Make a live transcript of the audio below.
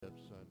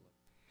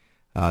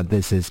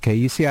This is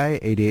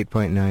KUCI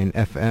 88.9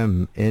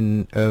 FM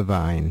in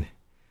Irvine.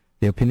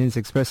 The opinions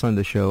expressed on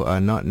the show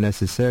are not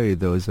necessarily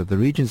those of the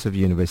Regents of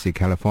University of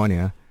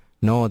California,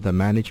 nor the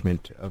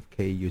management of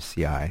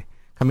KUCI.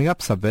 Coming up,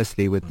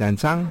 Subversity with Dan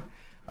Zhang.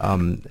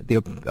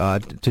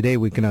 Today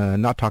we're going to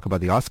not talk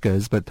about the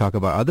Oscars, but talk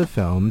about other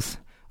films.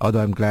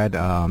 Although I'm glad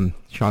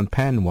Sean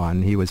Penn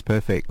won. He was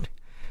perfect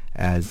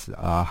as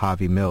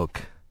Harvey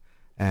Milk.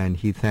 And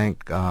he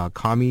thanked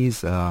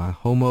commies,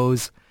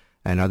 homos,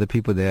 and other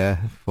people there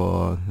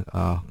for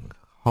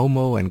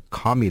homo and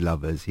commie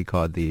lovers, he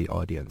called the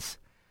audience.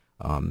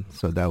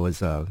 So that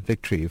was a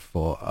victory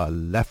for a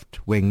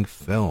left-wing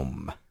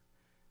film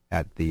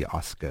at the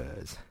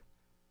Oscars.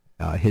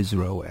 His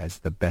role as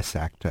the best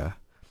actor.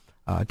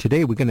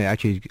 Today we're going to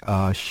actually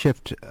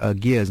shift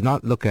gears,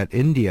 not look at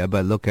India,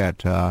 but look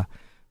at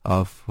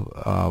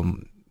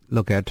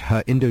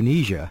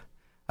Indonesia,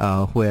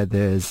 where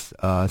there's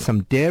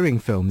some daring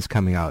films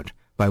coming out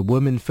by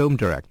women film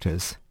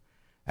directors.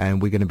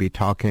 And we're going to be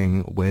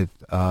talking with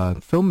a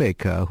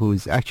filmmaker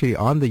who's actually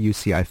on the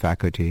UCI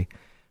faculty,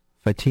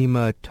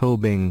 Fatima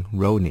Tobing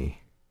Roni,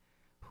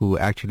 who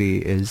actually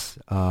is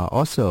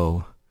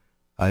also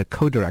a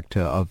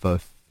co-director of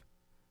a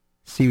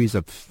series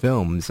of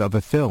films, of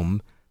a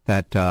film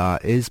that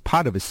is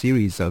part of a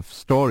series of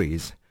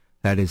stories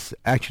that is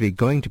actually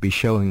going to be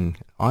showing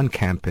on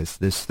campus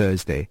this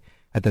Thursday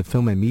at the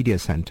Film and Media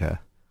Center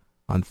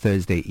on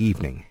Thursday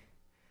evening.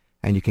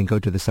 And you can go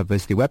to the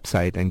Subversity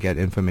website and get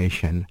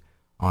information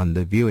on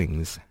the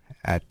viewings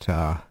at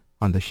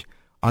on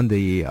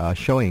the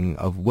showing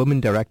of Women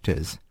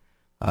Directors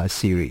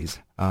series.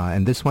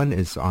 And this one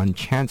is on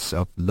Chants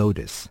of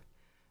Lotus.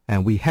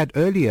 And we had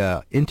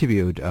earlier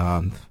interviewed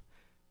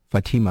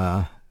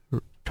Fatima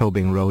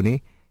Tobing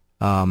Roni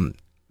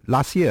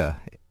last year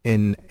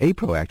in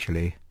April,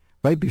 actually,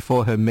 right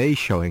before her May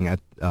showing at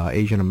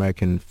Asian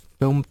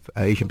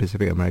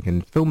Pacific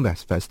American Film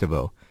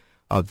Festival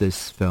of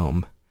this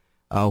film,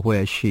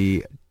 where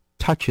she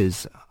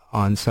touches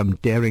on some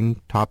daring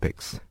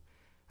topics.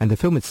 And the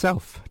film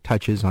itself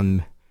touches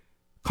on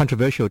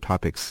controversial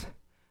topics.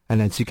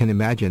 And as you can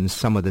imagine,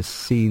 some of the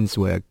scenes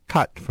were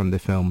cut from the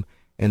film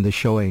in the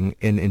showing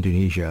in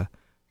Indonesia.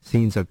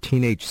 Scenes of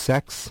teenage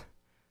sex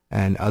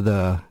and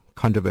other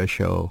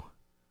controversial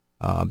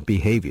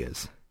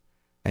behaviors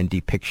and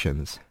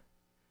depictions.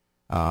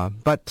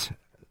 But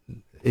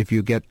if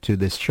you get to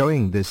this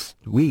showing this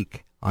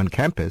week on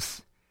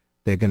campus,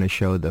 they're going to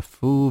show the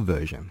full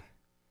version,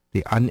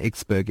 the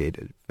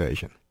unexpurgated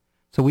version.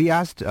 So we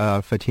asked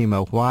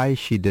Fatima why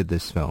she did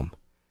this film.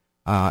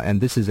 And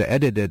this is an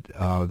edited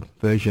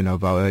version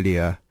of our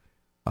earlier,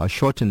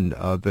 shortened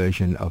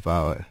version of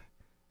our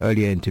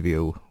earlier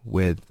interview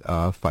with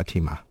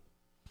Fatima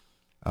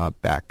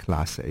back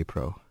last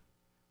April.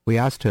 We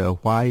asked her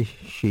why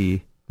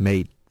she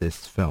made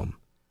this film.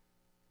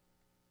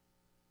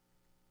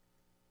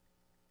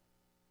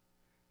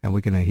 And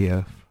we're going to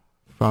hear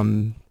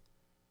from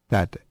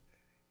that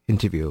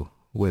interview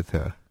with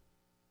her.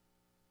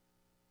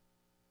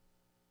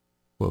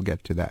 We'll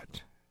get to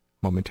that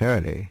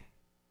momentarily.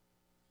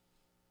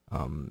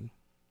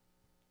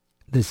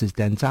 This is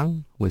Dan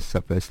Zhang with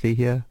Subversity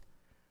here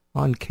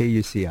on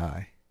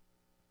KUCI.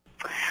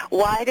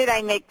 Why did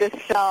I make this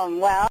film?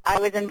 Well, I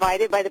was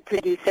invited by the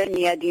producer,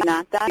 Nia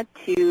Dinata,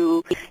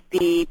 to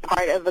be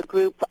part of a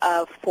group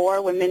of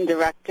 4 women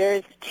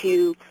directors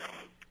to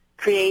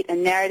create a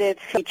narrative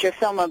feature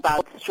film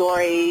about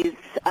stories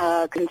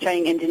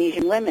concerning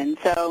Indonesian women.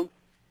 So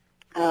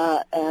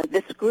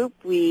this group,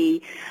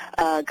 we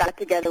got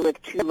together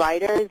with 2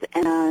 writers,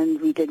 and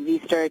we did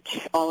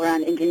research all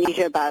around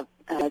Indonesia about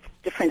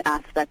different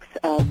aspects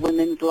of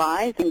women's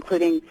lives,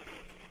 including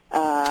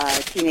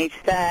teenage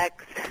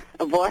sex,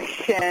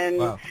 abortion,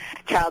 wow,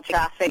 child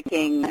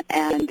trafficking,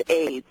 and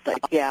AIDS.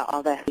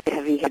 All the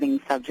heavy-hitting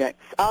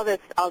subjects. All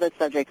the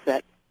subjects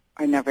that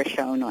are never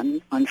shown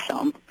on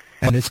film.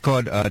 And it's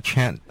called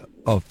Chant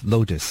of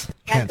Lotus.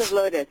 Chants of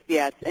Lotus,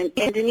 yes. In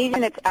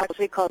Indonesian, it's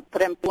actually called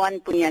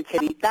Perempuan Punya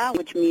Cerita,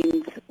 which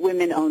means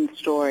women own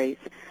stories.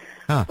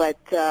 Huh. But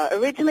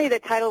originally the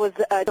title was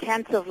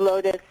Chants of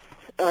Lotus,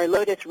 or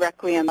Lotus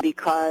Requiem,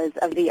 because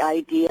of the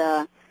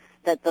idea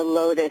that the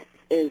lotus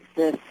is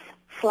this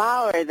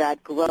flower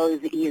that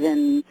grows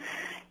even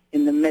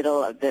in the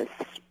middle of this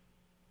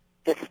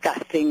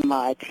disgusting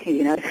mud.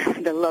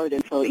 The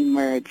lotus will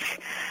emerge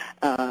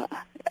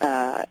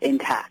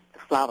intact.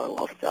 Flower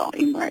will still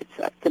emerge.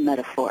 So that's the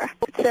metaphor.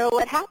 So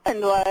what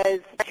happened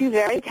was 2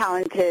 very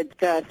talented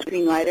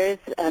screenwriters,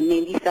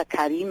 Melissa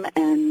Karim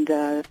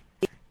and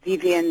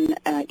Vivian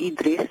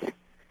Idris.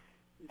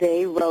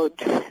 They wrote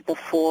the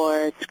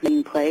 4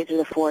 screenplays, or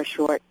the 4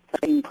 short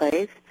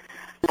screenplays.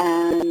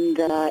 And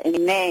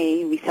in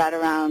May, we sat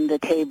around the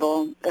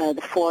table,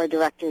 the 4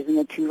 directors and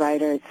the 2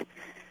 writers,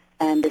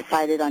 and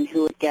decided on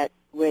who would get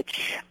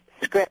which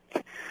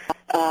script.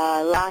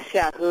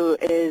 Lasha, who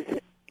is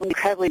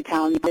incredibly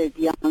talented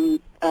young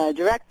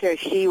director,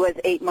 she was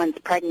 8 months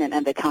pregnant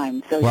at the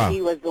time. So Wow.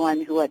 she was the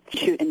one who had to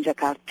shoot in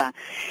Jakarta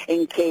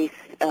in case,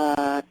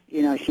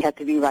 she had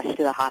to be rushed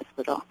to the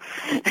hospital.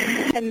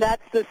 And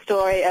that's the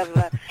story of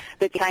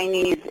the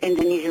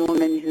Chinese-Indonesian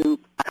woman who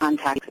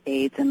contracts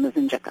AIDS and lives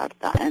in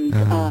Jakarta. And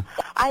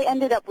I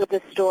ended up with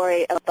a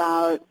story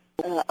about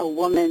a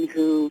woman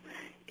who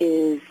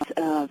is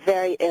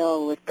very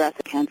ill with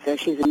breast cancer.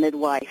 She's a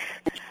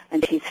midwife,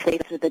 and she's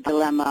faced with the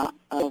dilemma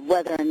of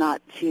whether or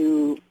not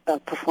to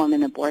perform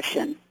an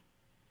abortion,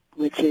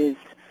 which is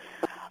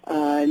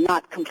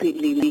not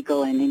completely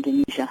legal in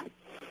Indonesia.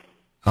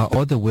 Are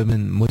all the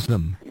women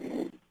Muslim?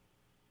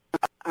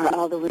 Are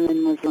all the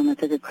women Muslim?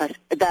 That's a good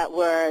question. That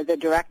were the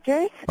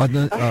directors? Oh,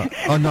 no,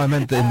 I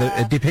meant in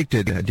the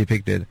depicted. That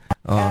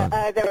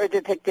were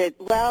depicted.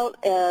 Well,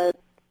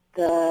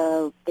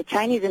 the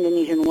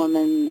Chinese-Indonesian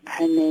woman,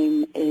 her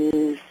name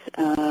is,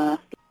 I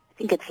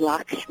think it's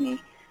Lakshmi.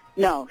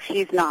 No,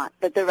 she's not.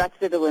 But the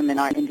rest of the women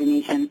are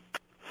Indonesian.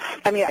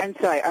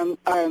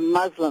 Are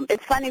Muslim.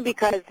 It's funny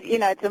because,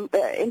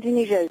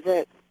 Indonesia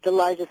is the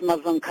largest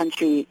Muslim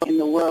country in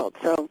the world.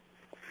 So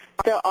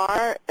there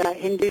are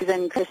Hindus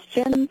and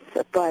Christians,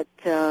 but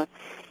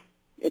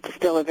it's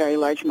still a very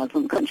large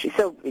Muslim country.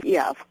 So,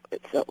 yeah,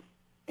 so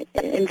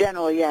in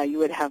general, yeah, you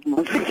would have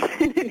Muslims.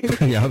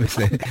 Yeah,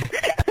 obviously.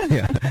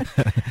 Yeah.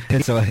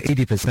 It's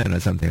 80% or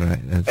something,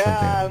 right?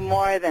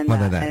 More than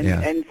that. And,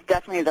 yeah. And it's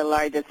definitely the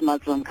largest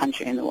Muslim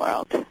country in the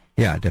world.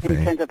 Yeah, definitely.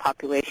 In terms of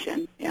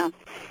population, yeah.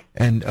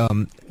 And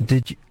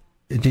did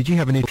you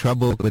have any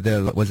trouble with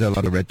was there a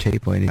lot of red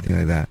tape or anything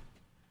like that?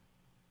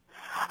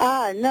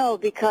 No,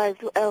 because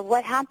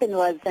what happened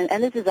was,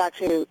 and this is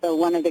actually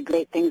one of the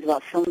great things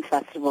about film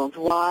festivals,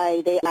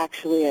 why they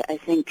actually, I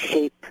think,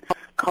 shape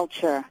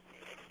culture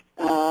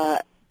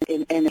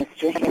in a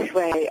strange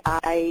way.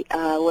 I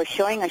was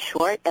showing a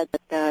short at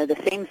the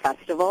same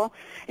festival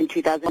in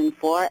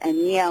 2004, and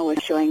Nia was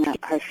showing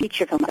her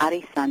feature film,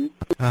 Arisan,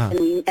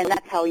 and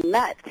that's how we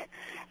met.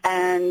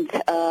 And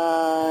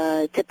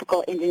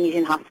typical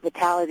Indonesian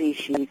hospitality,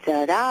 she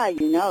said,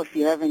 if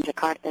you're ever in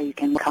Jakarta, you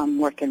can come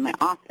work in my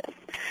office.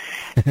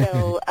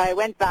 So I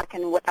went back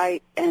and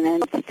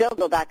still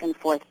go back and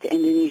forth to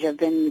Indonesia. I've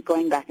been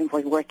going back and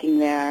forth working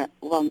there.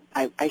 Well,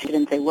 I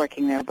shouldn't say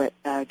working there, but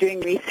doing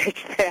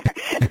research there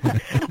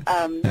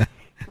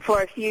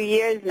for a few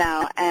years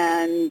now.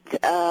 And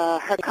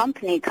her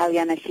company,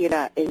 Kalyana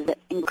Shira, is an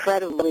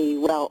incredibly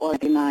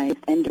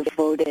well-organized and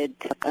devoted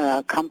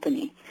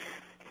company.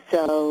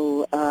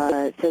 So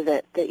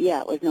that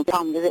it was no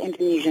problem. There's an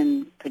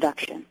Indonesian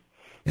production.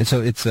 And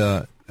so is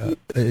there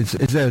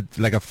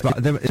like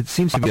it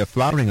seems to be a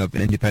flowering of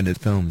independent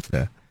films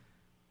there.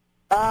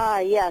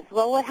 Yes.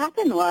 Well, what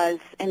happened was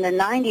in the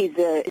 90s,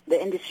 the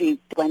industry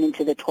went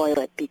into the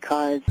toilet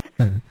because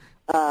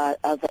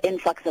of the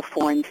influx of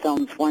foreign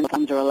films. Foreign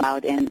films were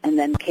allowed in, and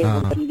then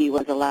cable TV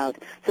was allowed.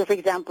 So, for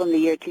example, in the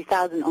year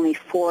 2000, only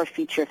 4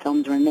 feature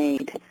films were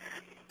made.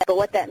 But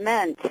what that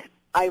meant,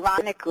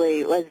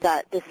 ironically, was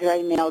that this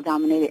very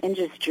male-dominated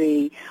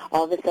industry,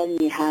 all of a sudden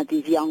you had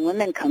these young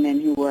women come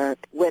in who were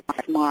whip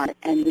smart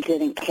and who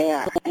didn't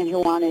care and who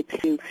wanted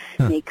to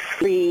make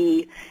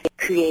free,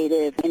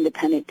 creative,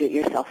 independent,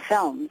 do-it-yourself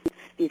films.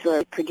 These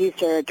were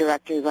producer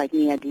directors like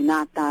Nia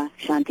Dinata,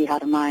 Shanti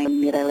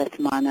Harmain, Mira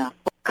Lesmana,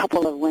 a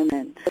couple of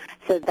women.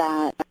 So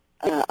that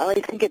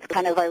I think it's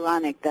kind of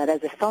ironic that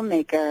as a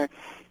filmmaker,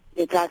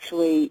 it's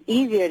actually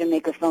easier to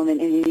make a film in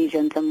Indonesia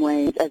in some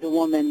ways as a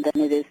woman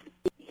than it is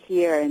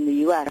here in the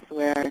U.S.,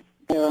 where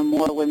there are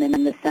more women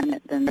in the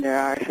Senate than there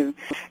are who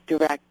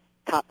direct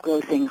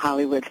top-grossing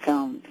Hollywood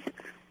films.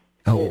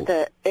 Oh.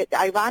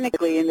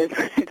 Ironically, in this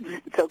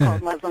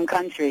so-called Muslim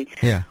country,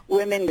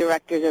 women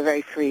directors are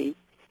very free.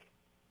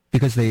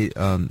 Because they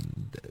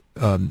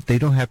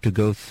don't have to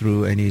go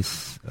through any.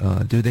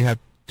 Do they have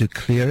to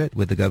clear it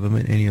with the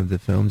government? Any of the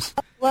films?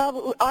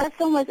 Well, our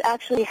film was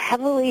actually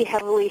heavily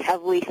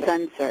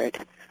censored.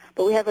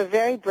 But we have a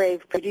very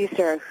brave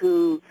producer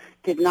who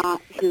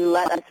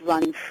let us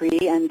run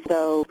free, and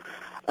so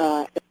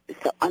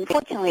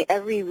unfortunately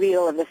every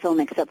reel of the film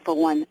except for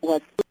one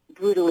was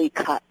brutally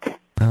cut.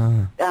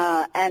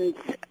 And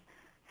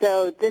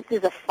so this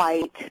is a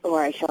fight,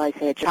 or shall I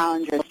say a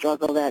challenge or a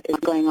struggle that is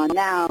going on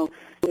now.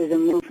 There's a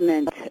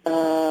movement,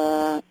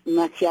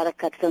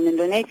 Masyarakat Film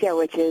Indonesia,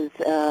 which is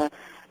a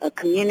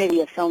community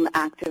of film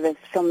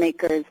activists,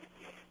 filmmakers,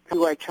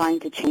 who are trying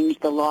to change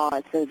the law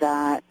so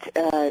that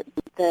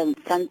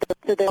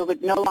so there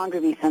would no longer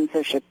be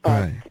censorship,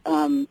 but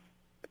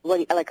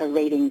like a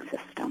rating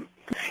system.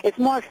 It's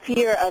more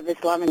fear of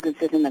Islamic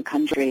groups within the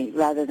country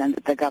rather than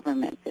that the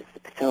government is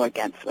so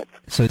against it.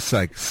 So it's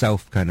like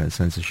self kind of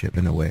censorship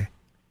in a way.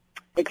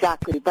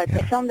 Exactly, but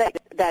the film that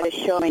is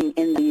showing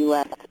in the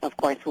U.S., of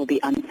course, will be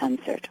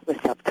uncensored with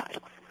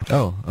subtitles.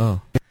 Oh.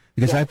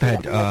 Because I've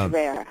had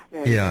rare.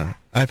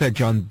 I've had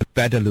John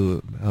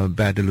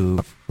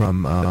Badaloo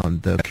from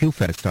the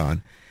Q-Fest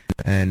on,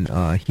 and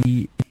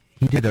he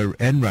did an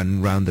end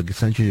run around the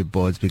censorship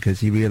boards because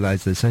he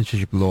realized the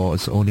censorship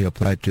laws only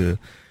apply to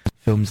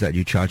films that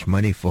you charge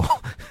money for,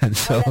 and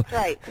so that's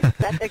right.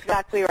 That's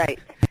exactly right.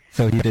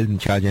 So he didn't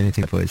charge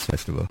anything for his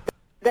festival.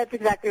 That's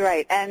exactly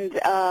right. And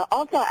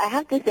also, I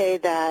have to say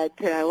that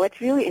what's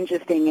really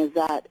interesting is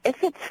that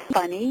if it's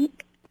funny,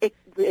 it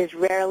is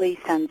rarely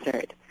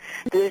censored.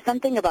 There's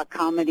something about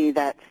comedy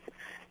that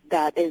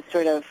is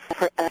sort of,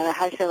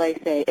 how shall I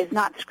say, is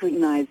not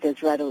scrutinized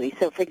as readily.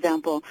 So, for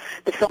example,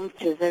 the film,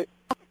 which is an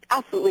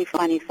absolutely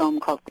funny film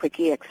called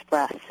Quickie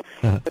Express,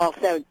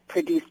 also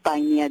produced by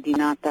Nia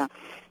Dinata,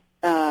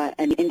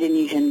 an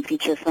Indonesian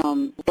feature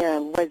film,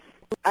 was,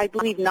 I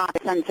believe, not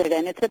censored,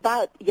 and it's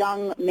about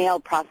young male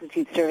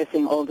prostitutes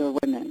servicing older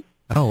women.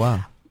 Oh,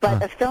 wow.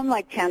 But a film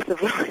like Chance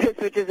of Lotus,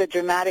 which is a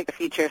dramatic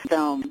feature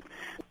film,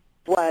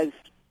 was,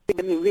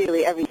 I mean,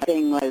 really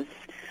everything was,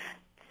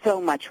 so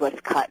much was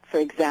cut. For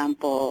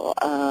example,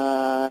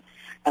 a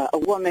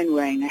woman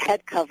wearing a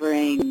head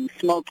covering,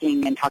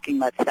 smoking, and talking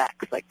about sex.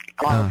 Like,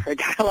 all of her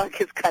dialogue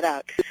is cut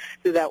out.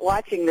 So that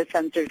watching the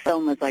censored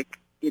film was like,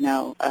 it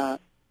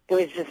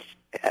was just,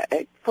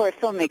 for a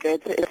filmmaker,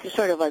 it's just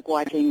sort of like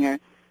watching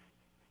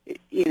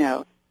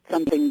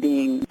something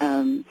being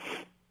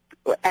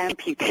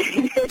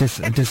amputated.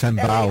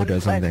 Disemboweled or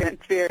something.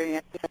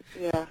 Experience.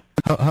 Yeah.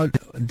 How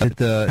did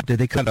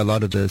they cut a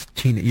lot of the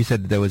you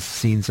said there was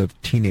scenes of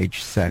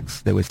teenage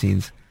sex. There were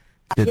scenes.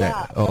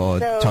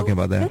 Talking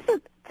about that. This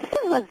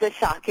was the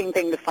shocking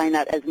thing to find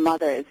out as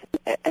mothers,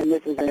 and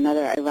this is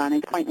another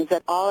ironic point, is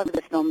that all of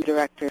the film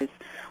directors,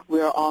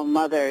 we're all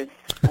mothers.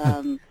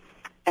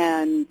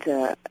 And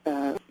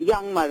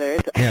young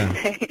mothers,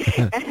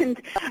 and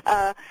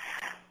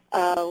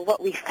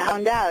what we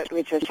found out,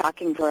 which was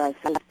shocking for us,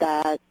 is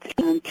that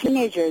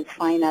teenagers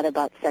find out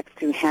about sex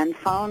through hand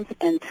phones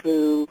and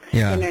through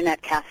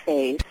internet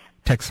cafes.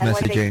 Text messaging.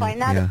 And when they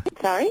find out,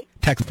 sorry?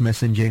 Text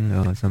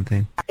messaging or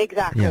something.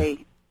 Exactly. Yeah.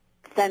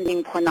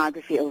 Sending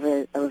pornography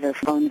over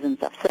phones and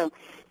stuff. So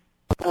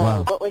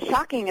what was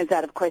shocking is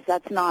that, of course,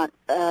 that's not,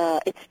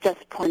 it's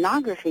just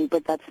pornography,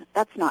 but that's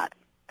not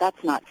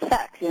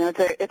sex.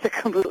 It's a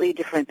completely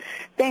different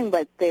thing,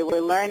 but they were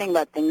learning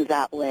about things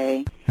that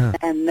way. Huh.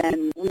 And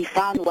then we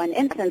found one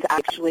instance,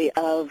 actually,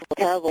 of a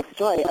terrible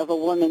story of a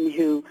woman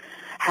who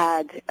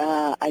had,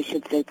 I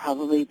should say,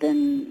 probably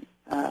been,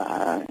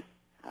 how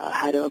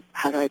do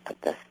I put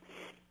this?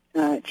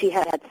 She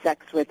had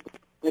sex with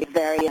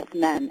various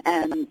men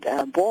and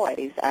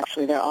boys,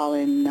 actually. They're all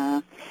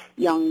in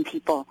young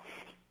people.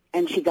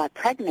 And she got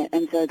pregnant,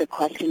 and so the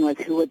question was,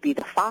 who would be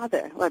the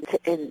father? Well,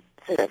 in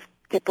sort of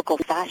typical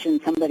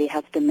fashion, somebody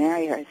has to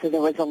marry her. So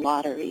there was a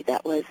lottery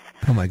that was...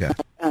 Oh, my God.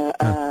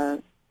 Where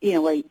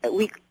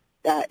we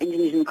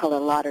Indonesians call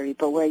it a lottery,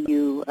 but where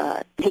you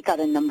take out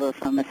a number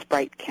from a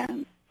Sprite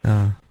can.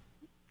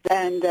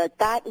 And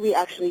that we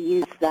actually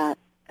used that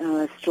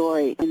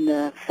story in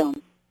the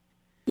film.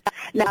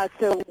 Now,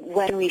 so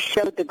when we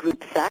showed the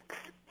group sex,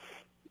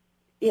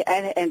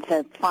 and it's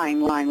a fine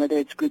line whether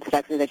it's group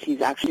sex or that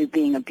she's actually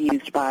being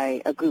abused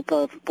by a group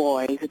of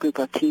boys, a group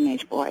of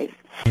teenage boys.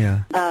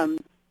 Yeah.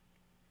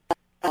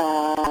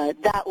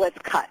 That was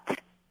cut,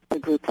 the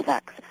group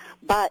sex,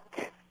 but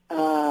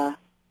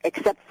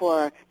except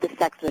for the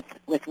sex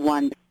with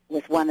one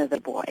of the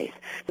boys.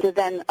 So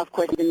then, of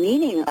course, the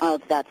meaning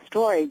of that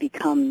story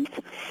becomes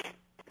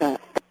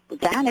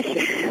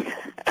vanishes.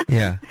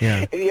 Yeah.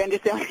 If you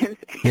understand what I'm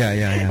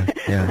saying.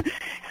 Yeah.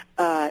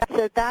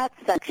 So that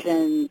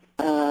section,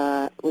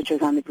 which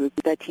was on the group,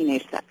 the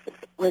teenage sex,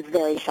 was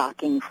very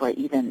shocking for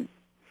even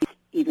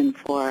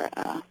for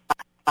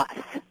us,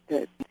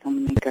 the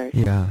filmmakers,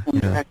 film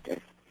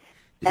directors.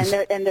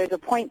 And there's a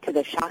point to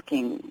the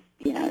shocking,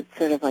 it's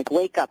sort of like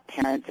wake up,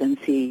 parents, and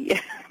see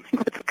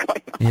what's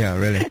going on. Yeah,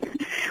 really.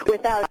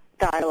 Without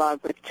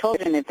dialogue with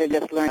children, if they're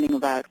just learning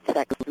about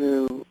sex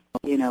through,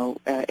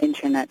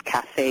 internet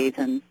cafes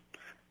and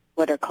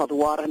what are called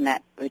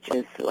warnet, which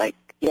is like,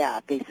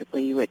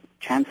 basically you would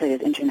translate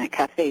as internet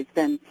cafes,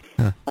 then,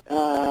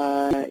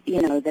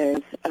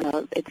 there's,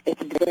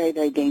 it's very,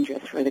 very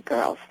dangerous for the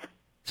girls.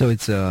 So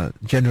it's a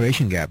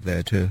generation gap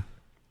there too.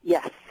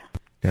 Yes,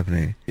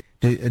 definitely.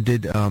 Did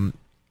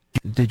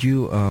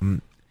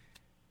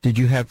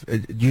you have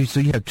so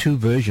you have two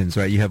versions,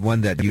 right? You have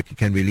one that you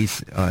can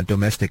release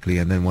domestically,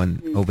 and then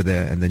one over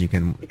there, and then you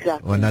can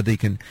or another you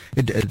can.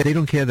 They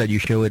don't care that you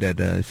show it at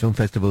film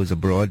festivals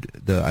abroad,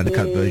 the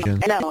uncut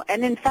version. No,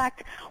 and in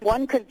fact,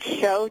 one could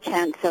show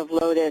Chance of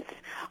Lotus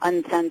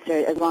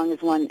uncensored as long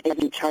as one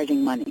isn't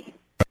charging money.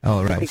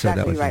 Oh, right. That's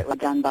exactly so that was right. What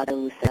John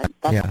Badawi said.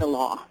 That's the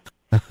law.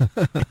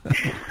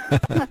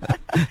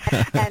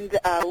 And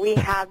we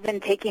have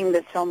been taking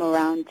this film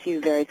around to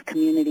various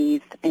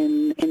communities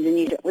in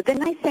Indonesia. Well, the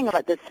nice thing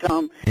about this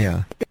film,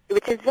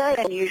 which is very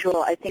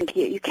unusual, I think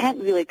you can't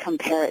really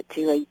compare it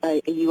to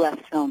a U.S.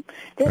 film.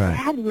 It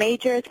had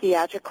major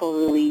theatrical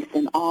release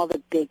in all the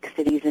big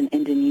cities in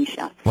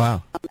Indonesia.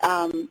 Wow.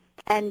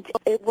 And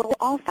it will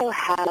also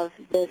have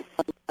this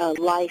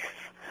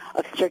life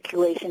of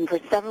circulation for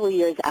several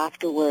years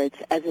afterwards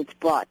as it's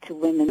brought to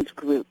women's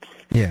groups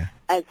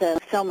as a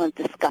film of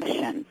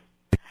discussion.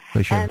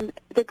 For sure. And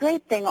the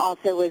great thing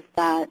also is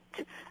that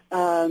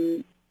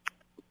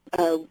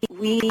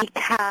we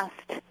cast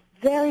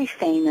very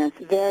famous,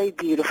 very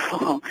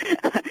beautiful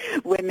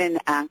women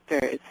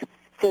actors.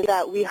 So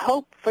that we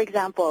hope, for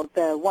example,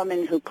 the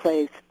woman who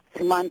plays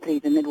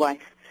Sumantri, the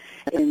midwife,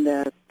 in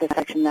the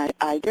section that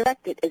I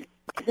directed, is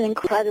an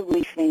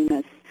incredibly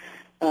famous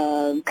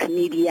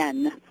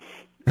comedian,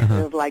 sort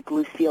of like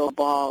Lucille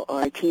Ball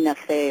or Tina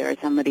Fey or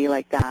somebody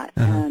like that.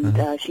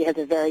 And she has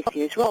a very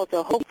serious role.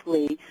 So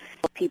hopefully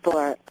people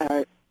are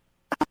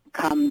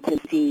come to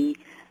see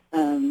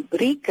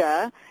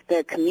Rika,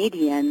 the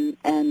comedian,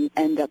 and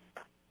end up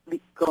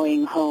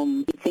going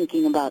home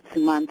thinking about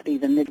Sumantri,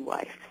 the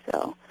midwife.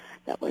 So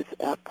that was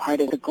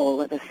part of the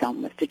goal of the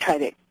film, was to try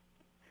to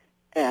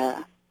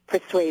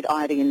persuade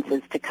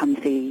audiences to come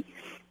see,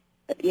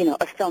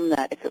 a film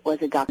that, if it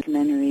was a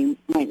documentary,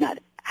 might not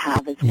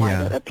have as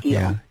wide an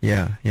appeal.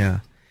 Yeah.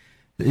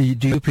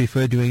 Do you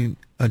prefer doing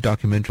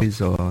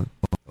documentaries or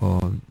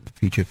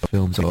feature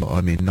films,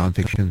 or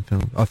non-fiction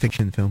films or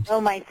fiction films?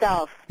 Oh,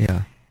 myself.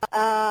 Yeah.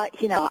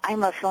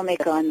 I'm a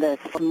filmmaker on the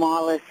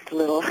smallest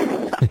little.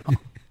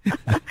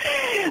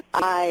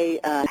 I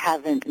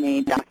haven't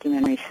made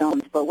documentary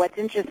films, but what's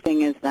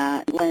interesting is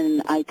that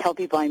when I tell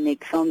people I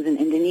make films in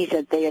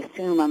Indonesia, they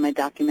assume I'm a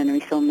documentary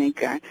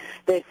filmmaker.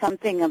 There's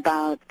something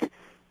about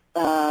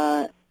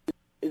there's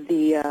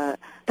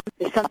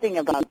something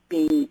about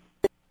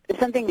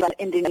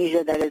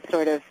Indonesia that is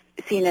sort of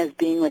seen as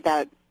being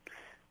without,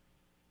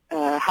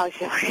 how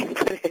shall I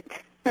put it?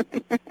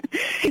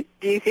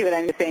 Do you see what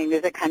I'm saying?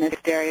 There's a kind of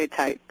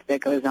stereotype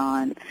that goes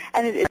on.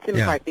 And it's in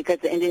part because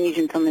the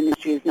Indonesian film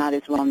industry is not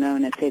as well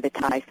known as, say, the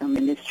Thai film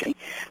industry.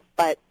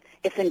 But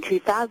if in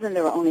 2000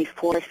 there were only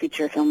 4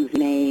 feature films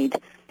made,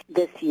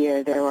 this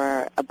year there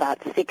were about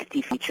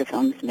 60 feature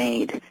films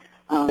made.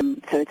 So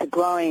it's a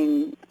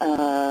growing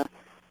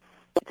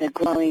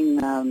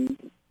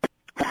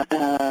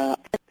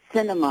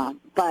cinema,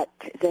 but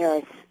there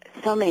are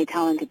so many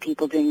talented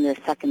people doing their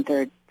second,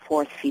 third,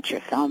 fourth feature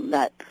film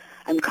that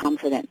I'm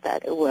confident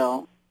that it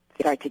will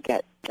start to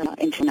get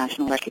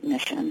international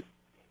recognition.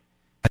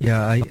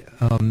 Yeah,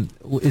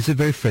 is it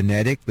very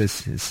frenetic, the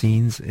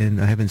scenes? And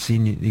I haven't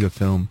seen your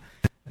film.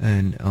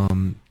 And how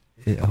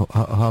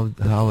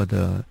are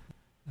the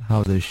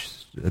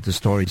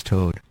stories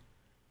told?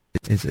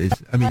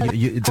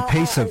 The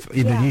pace of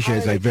Indonesia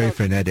is like very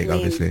frenetic,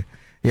 obviously.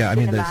 Yeah,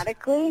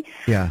 cinematically.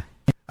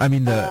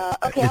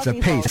 It's a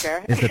pace.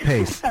 It's the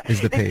pace.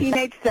 It's the pace. The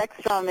teenage sex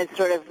film is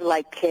sort of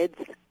like kids.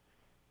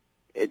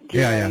 Do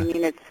you know what I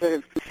mean? It's sort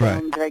of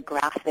filmed very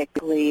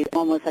graphically,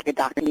 almost like a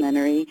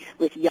documentary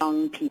with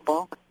young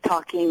people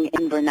talking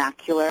in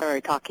vernacular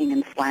or talking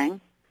in slang.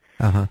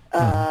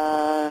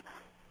 The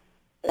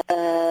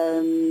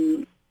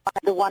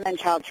one on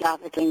child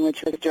trafficking,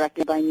 which was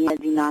directed by Nia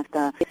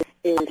Dinata,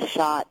 is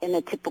shot in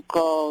a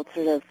typical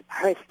sort of,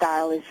 her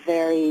style is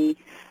very,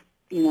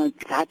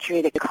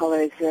 saturated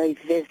colors, very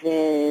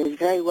vivid,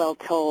 very well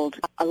told,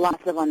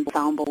 lots of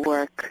ensemble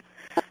work.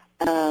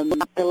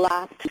 The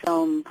last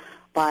film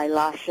by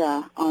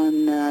Lasha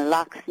on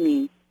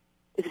Lakshmi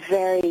is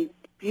very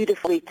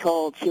beautifully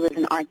told. She was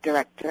an art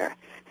director.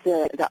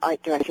 So the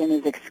art direction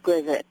is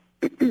exquisite.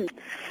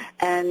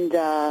 And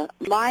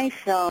my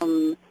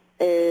film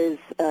is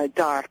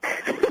dark.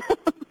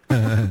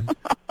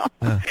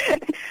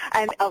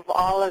 And of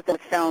all of the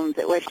films,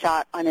 it was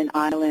shot on an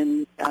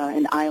island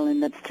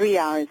that's 3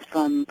 hours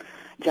from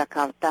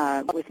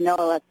Jakarta. We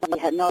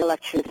had no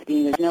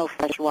electricity. There's no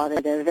fresh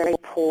water. They're a very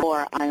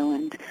poor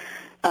island.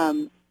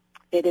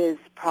 It is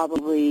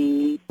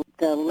probably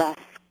the less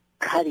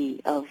cutty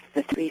of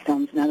the 3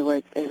 films. In other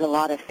words, there's a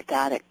lot of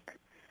static,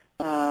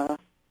 but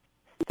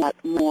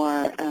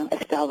more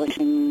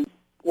establishing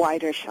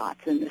wider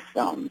shots in this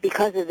film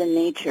because of the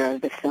nature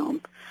of the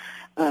film.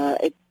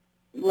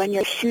 When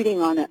you're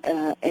shooting on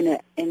in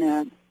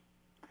a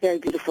very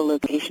beautiful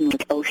location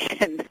with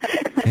ocean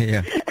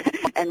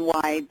and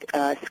wide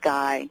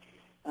sky,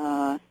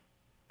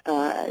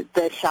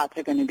 the shots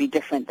are going to be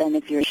different than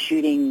if you're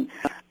shooting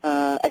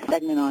a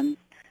segment on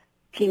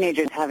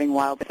teenagers having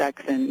wild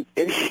sex in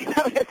a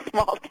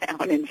small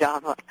town in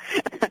Java.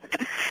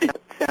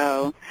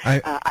 So,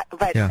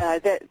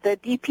 the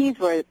DPs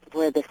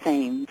were the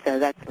same. So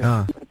that's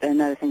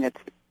another thing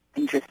that's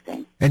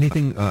interesting.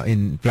 Anything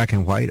in black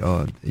and white,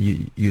 or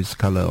you use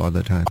color all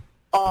the time?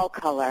 All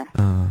color.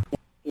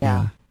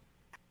 Yeah.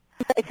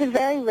 It's a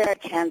very rare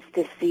chance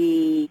to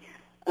see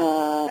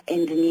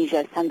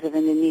Indonesia, Sons of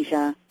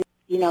Indonesia.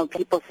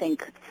 People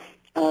think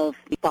of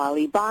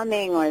Bali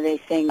bombing, or they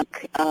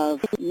think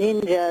of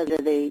ninjas,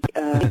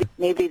 or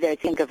maybe they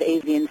think of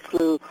avian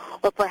flu,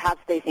 or perhaps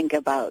they think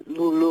about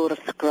lulur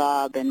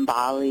scrub in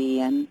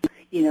Bali and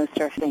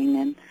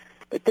surfing.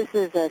 But this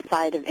is a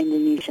side of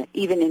Indonesia.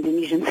 Even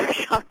Indonesians are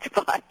shocked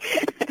by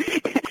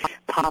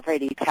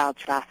poverty, child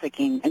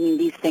trafficking. I mean,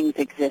 these things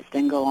exist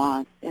and go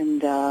on,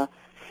 and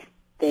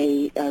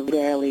they are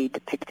rarely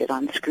depicted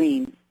on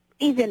screen,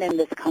 even in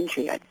this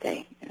country, I'd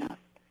say.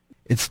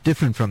 It's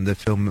different from the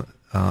film.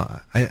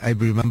 I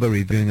remember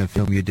reviewing a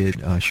film you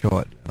did,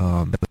 short,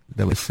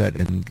 that was set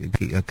in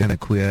kind of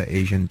queer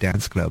Asian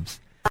dance clubs.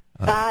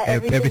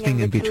 Everything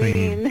in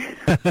between.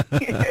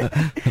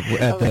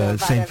 At the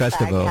same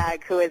festival.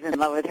 Who is in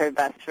love with her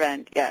best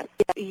friend? Yes.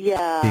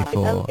 Yeah.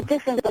 Before. It's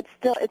different, but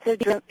still,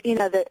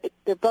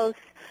 they're both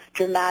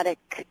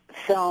dramatic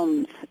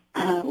films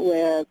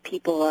where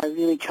people are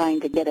really trying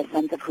to get a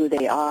sense of who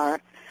they are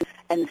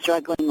and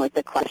struggling with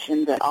the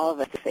questions that all of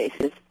us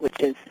faces, which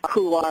is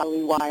who are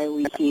we, why are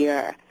we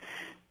here,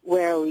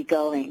 where are we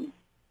going,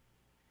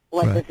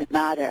 what does it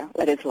matter,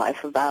 what is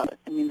life about?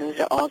 I mean, those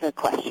are all the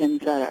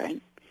questions that are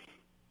in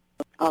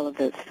all of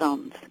those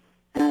films.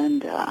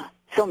 And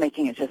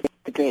filmmaking is just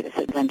the greatest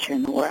adventure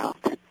in the world.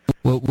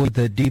 Will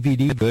the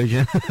DVD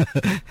version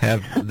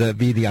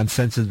be the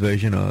uncensored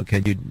version, or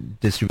can you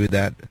distribute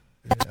that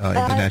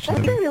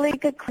internationally? That's a really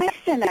good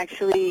question,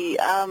 actually.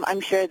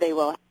 I'm sure they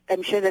will.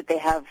 I'm sure that they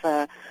have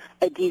a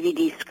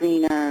DVD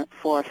screener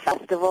for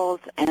festivals,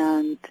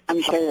 and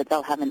I'm sure that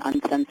they'll have an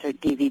uncensored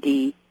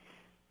DVD.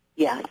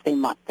 Yes, they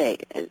must.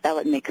 That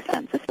would make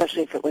sense,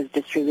 especially if it was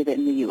distributed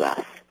in the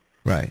U.S.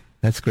 Right.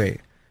 That's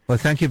great. Well,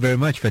 thank you very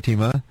much,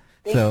 Fatima.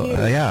 Thank you.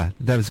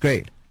 That was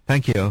great.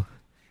 Thank you.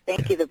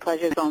 Thank you. The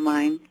pleasure's all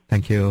mine.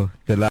 Thank you.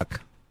 Good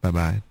luck.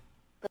 Bye-bye.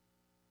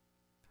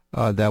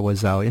 That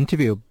was our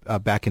interview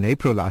back in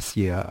April last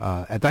year.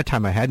 At that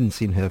time, I hadn't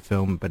seen her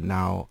film, but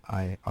now,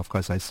 I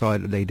saw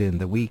it later in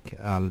the week,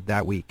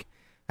 that week.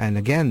 And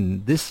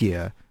again, this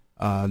year,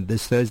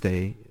 this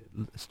Thursday,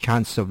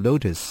 Chants of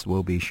Lotus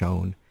will be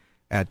shown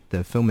at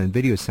the Film and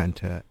Video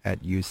Center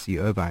at UC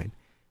Irvine.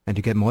 And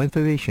to get more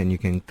information, you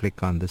can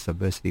click on the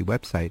Subversity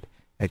website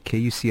at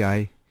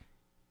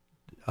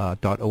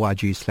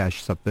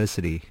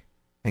kuci.org/subversity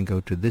and go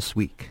to This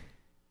Week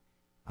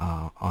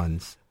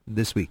on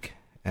This Week.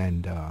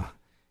 And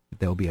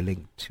there will be a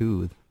link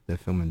to the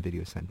Film and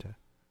Video Center.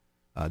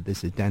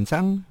 This is Dan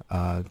Zhang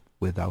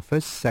with our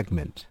first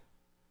segment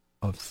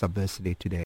of Subversity Today.